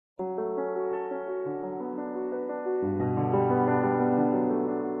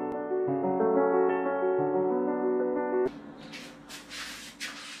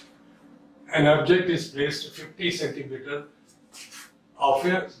An object is placed 50 centimeter of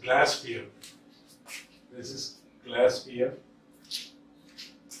a glass sphere. This is glass sphere.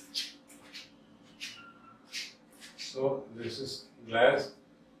 So this is glass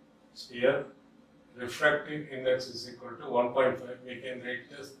sphere. Refractive index is equal to 1.5. We can write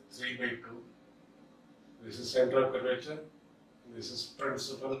this 3/2. This is center of curvature. This is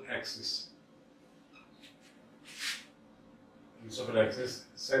principal axis. Principal axis,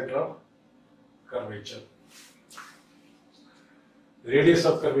 center of curvature. The radius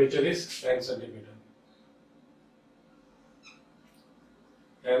of curvature is 10 centimeter.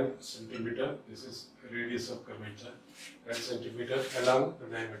 10 centimeter. This is radius of curvature. 10 centimeter along the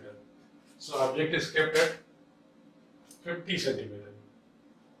diameter. So object is kept at 50 centimeter.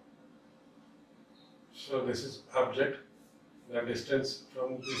 So this is object. The distance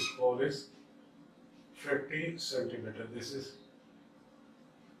from this pole is 50 centimeter. This is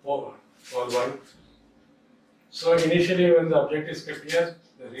pole 1. So initially when the object is kept here,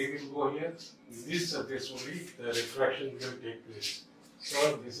 the ray will go here. This surface only the refraction will take place.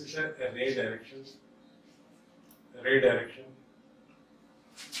 So this is a ray direction. Ray direction.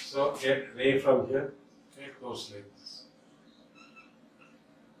 So get ray from here, it goes like this.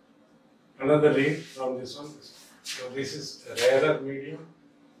 Another ray from this one. So this is rarer medium,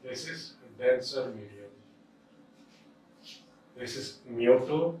 this is denser medium. This is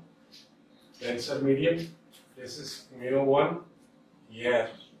mu2, denser medium. This is mu1, air.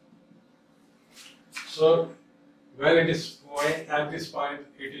 So when it is at this point,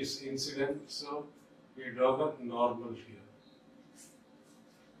 it is incident. So we draw the normal here.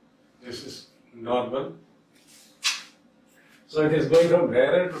 This is normal. So it is going from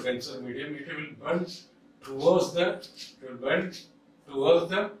rarer to denser medium. It will bend towards the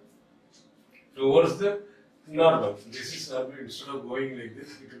normal. This is normal. Instead of going like this,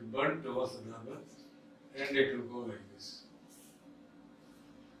 it will bend towards the normal, and it will go like this.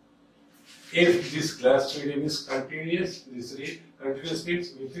 If this glass medium is continuous, this ray continuous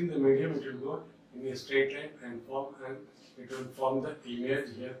means within the medium it will go in a straight line and it will form the image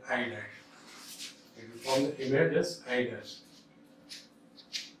here I dash. It will form the image as I dash.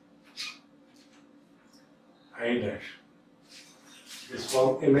 I dash. This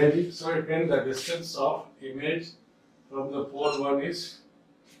form image. So it means the distance of image from the pole 1 is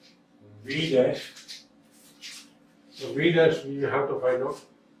V dash. So V dash we have to find out.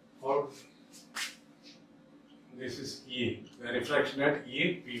 Or this is E. The refraction at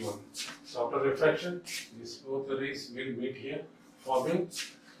E P1. So after refraction, these both the rays will meet here, forming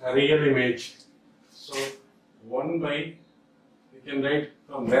a real image. So 1 by, we can write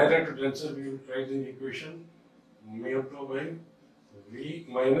from rarer to denser, we will write the equation mu2 by V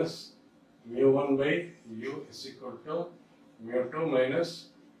minus mu1 by U is equal to mu2 minus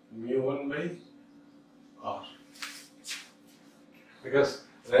mu1 by R. Because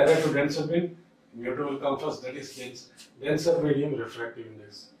rarer to denser means mu2 will come first, that is denser medium refractive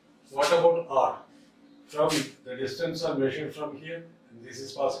index. What about R? From the distance are measured from here, and this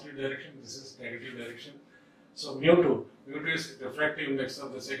is positive direction, this is negative direction. So mu2 is refractive index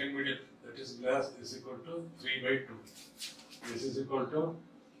of the second medium, that is glass, is equal to 3/2. This is equal to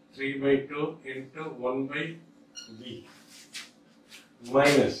 3/2 into 1 by V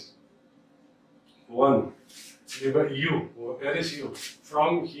minus 1 by U. Where is U?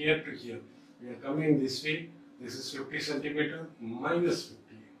 From here to here. We are coming this way. This is 50 centimeter minus 50.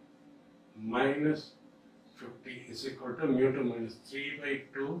 Minus 50 is equal to mu2 minus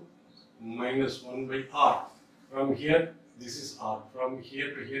 3/2 minus 1 by R. From here, this is R. From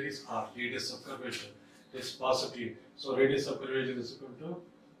here to here is R. Radius of curvature is positive. So radius of curvature is equal to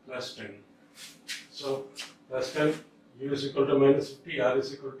plus 10. So plus 10, U is equal to minus 50, R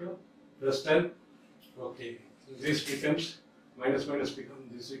is equal to plus 10. Okay, this becomes minus becomes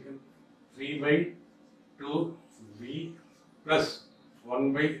this becomes 3/2 V plus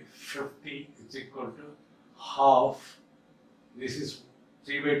 1 by 50 is equal to half. This is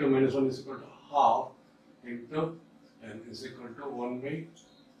 3/2 minus 1 is equal to half into 10 is equal to 1 by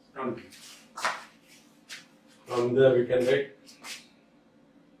 20. From there we can write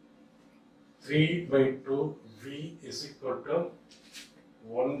 3/2 V is equal to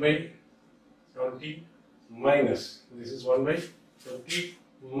 1 by 20 minus, this is 1 by 20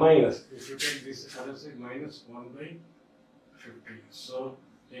 minus, if you take this other side, minus 1 by 50. So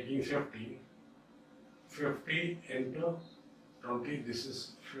taking 50 into 20, this is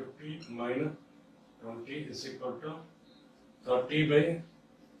 50 minus 20 is equal to 30 by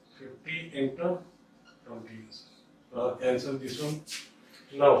 50 into 20. cancel this one.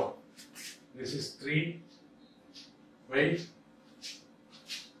 Now this is 3 by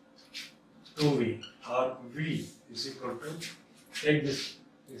 2v, or v is equal to, take this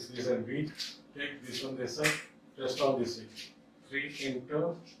and v, take this one this side, just on this side, 3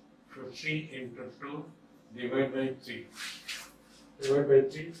 into 50 into 2 divided by 3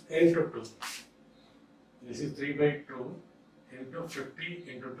 into 2. This is 3 by 2 into 50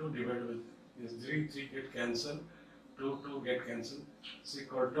 into 2 divided by this 3 get cancelled, 2 get cancelled, is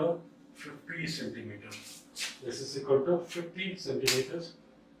equal to 50 centimeters. This is equal to 50 centimeters.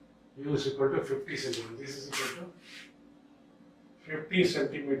 U is equal to 50 centimeters. This is equal to 50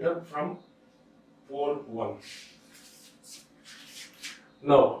 centimeters from pole 1.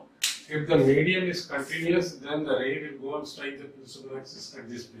 Now, if the medium is continuous, then the ray will go and strike the principal axis at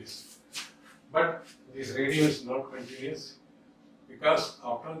this place. But this radius is not continuous, because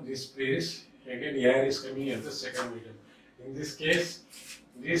after this place, again air is coming at the second medium. In this case,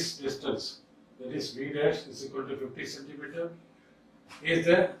 this distance, that is V dash, is equal to 50 centimeters, is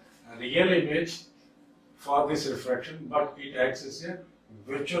the real image for this refraction, but it acts as a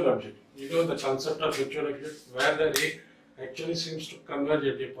virtual object. You know the concept of virtual object, where the ray actually seems to converge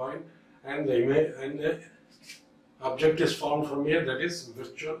at a point, and the image and the object is formed from here, that is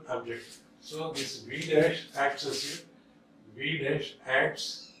virtual object. So this V dash acts as a, V dash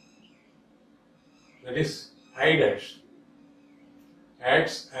acts, that is I dash,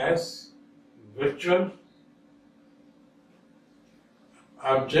 acts as virtual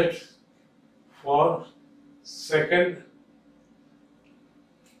object for second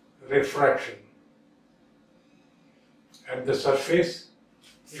refraction at the surface.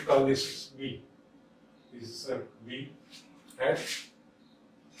 We call this B. This is B, and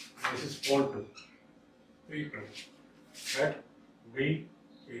this is pole 2, P2, at B,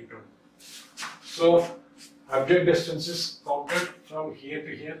 P2. So object distance is counted from here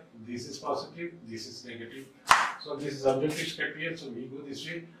to here. This is positive, this is negative. So this is object is kept here, so we go this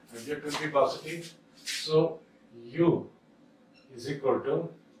way, object will be positive. So U is equal to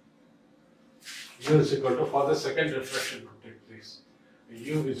for the second refraction to take place.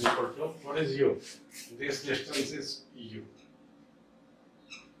 U is equal to, what is U? This distance is U.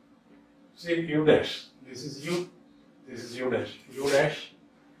 See U dash, this is U, this is U dash. U dash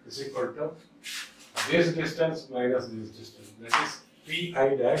is equal to this distance minus this distance, that is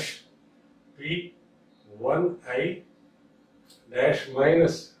Pi dash, P1I dash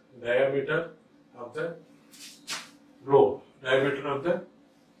minus diameter of the globe, diameter of the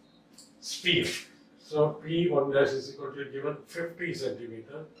sphere. So P1 dash is equal to given 50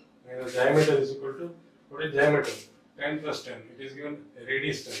 centimeter, minus diameter is equal to, what is diameter? 10 plus 10, it is given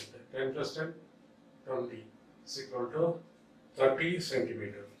radius 10, 10 plus 10, 20, is equal to 30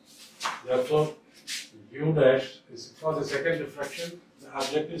 centimeter. Therefore, U dash is for the second refraction, the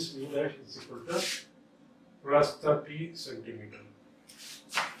object is U dash is equal to plus 30 centimeter.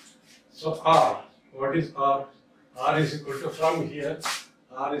 So R, what is R? R is equal to, from here,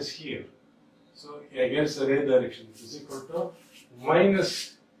 R is here. So against the ray direction is equal to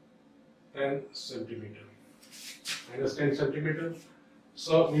minus 10 centimeter. Minus 10 centimeter.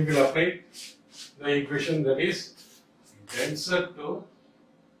 So we will apply the equation, that is denser to,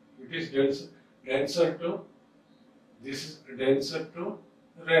 it is denser to, this is denser to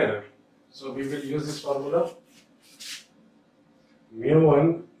rarer. So we will use this formula,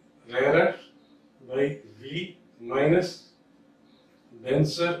 mu1 rarer by V minus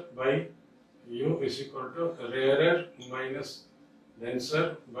denser by U is equal to rarer minus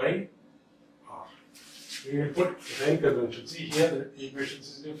denser by R. We will put sign convention. See here the equations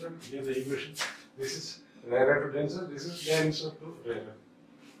is different. Here the equation, this is rarer to denser, this is denser to rarer.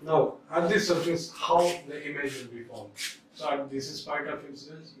 Now at this surface, how the image will be formed? So at this is point of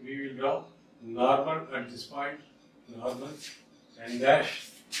incidence, we will draw normal at this point, normal and dash.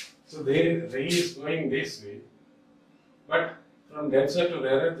 So the ray is going this way, but from denser to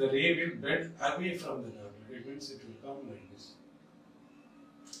rarer, the ray will bend away from the normal. It means it will come like this.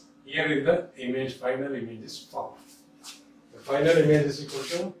 Here is the image, final image is formed. The final image is equal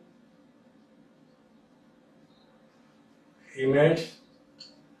to image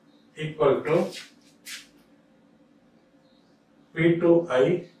equal to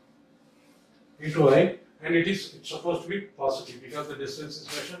P2I, and it's supposed to be positive because the distance is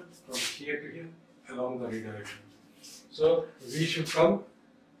measured from here to here along the redirection. So we should come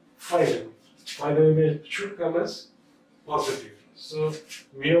final image should come as positive. So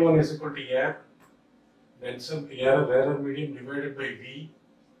mu1 is equal to air, denser air rarer medium divided by V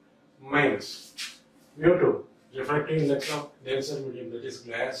minus mu2 refracting index of denser medium, that is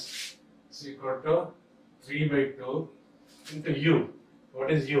glass, is equal to 3 by 2 into u.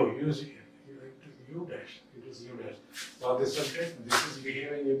 What is u? U is u dash. It is u dash. For this subject, this is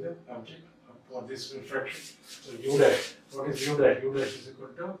behaving in the object for this refraction. So u dash. What is u dash? U dash is equal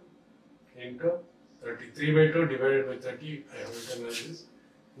to into 30. 3 by 2 divided by 30. I have written as this.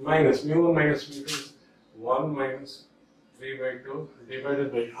 Minus mu 1 minus mu 2 is 1 minus 3 by 2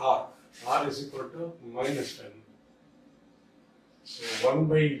 divided by r. R is equal to minus 10. So 1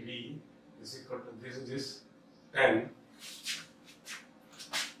 by v is equal to this 10.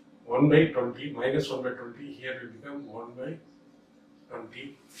 1 by 20 minus 1 by 20 here will become 1 by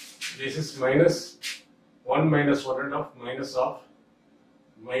 20. This is minus 1 minus 1 and half minus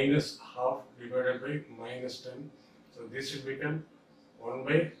half divided by minus 10. So this will become 1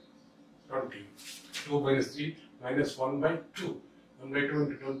 by 20. 2 minus 3 minus 1 by 2. 1 by 2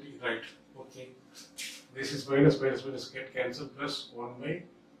 into 20, right? Okay. This is minus get cancelled plus 1 by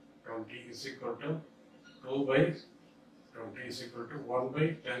 20 is equal to 2 by 20 is equal to 1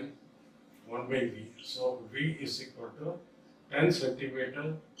 by 10, 1 by v. So v is equal to 10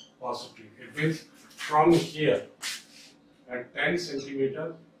 centimeter positive. It means from here at 10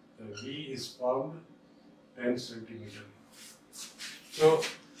 centimeter, the v is formed 10 centimeter. So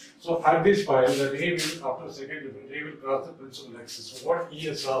at this point, the ray will, after second level, ray will cross the principal axis. So what he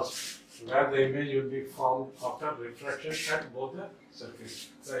has asked, where the image will be formed after refraction at both the surface.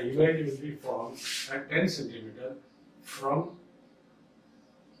 The image will be formed at 10 centimeter from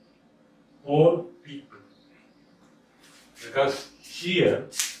pole P2. Because here,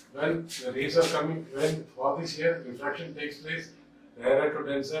 when the rays are coming, when for this here refraction takes place, rarer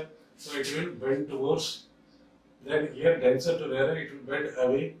to denser, so it will bend towards. Then here denser to rarer, it will bend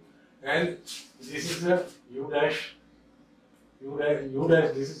away, and this is the u dash,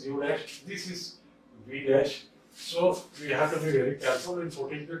 this is u dash, this is v dash. So we have to be very careful in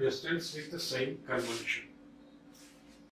putting the distance with the same convention.